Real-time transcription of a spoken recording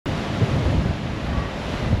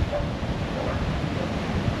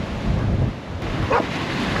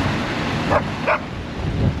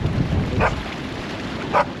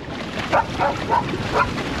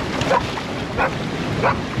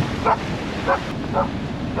And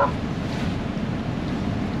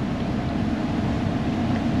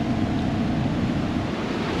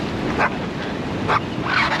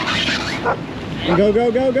go,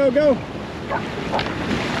 go, go, go, go.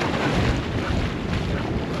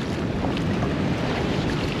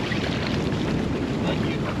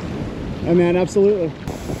 Oh man, absolutely.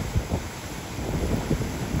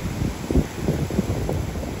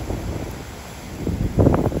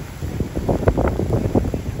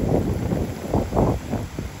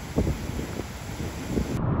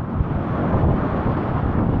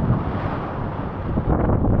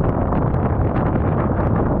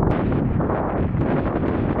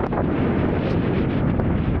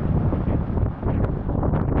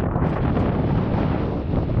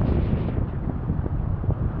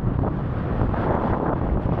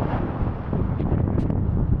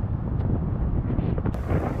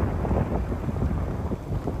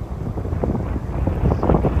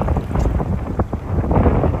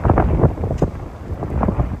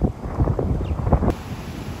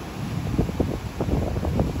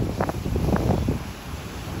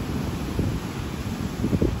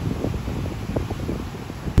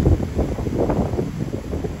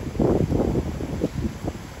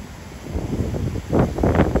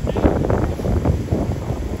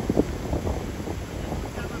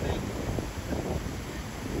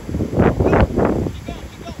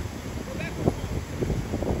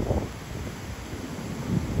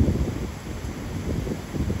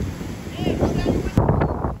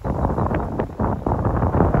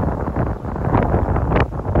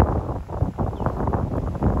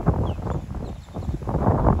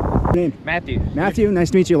 Name? Matthew. Matthew,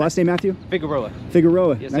 nice to meet you. Last name Matthew? Figueroa.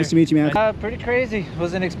 Figueroa. Yes, nice sir. to meet you, Matthew. Pretty crazy.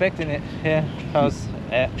 Wasn't expecting it. Yeah, I was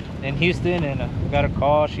in Houston and got a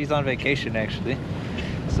call. She's on vacation actually,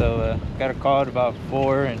 so got a call at about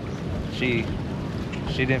 4, and she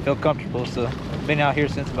didn't feel comfortable. So been out here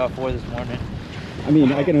since about 4 this morning. I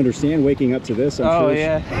mean, I can understand waking up to this. I'm sure.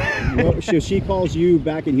 Yeah. Well, she calls you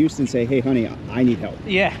back in Houston and say, "Hey, honey, I need help."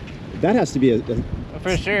 Yeah. That has to be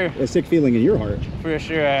for sure. A sick feeling in your heart. For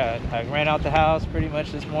sure. I ran out the house pretty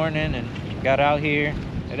much this morning and got out here.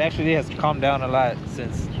 It actually has calmed down a lot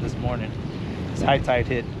since this morning. This high tide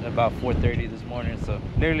hit about 4:30 this morning. So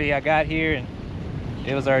literally I got here and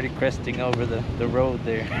it was already cresting over the road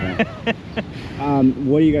there. Yeah.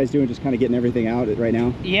 What are you guys doing? Just kind of getting everything out right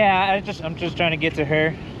now? Yeah, I'm just trying to get to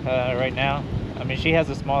her right now. I mean, she has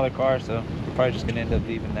a smaller car, so we're probably just gonna end up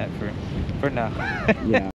leaving that for now. Yeah.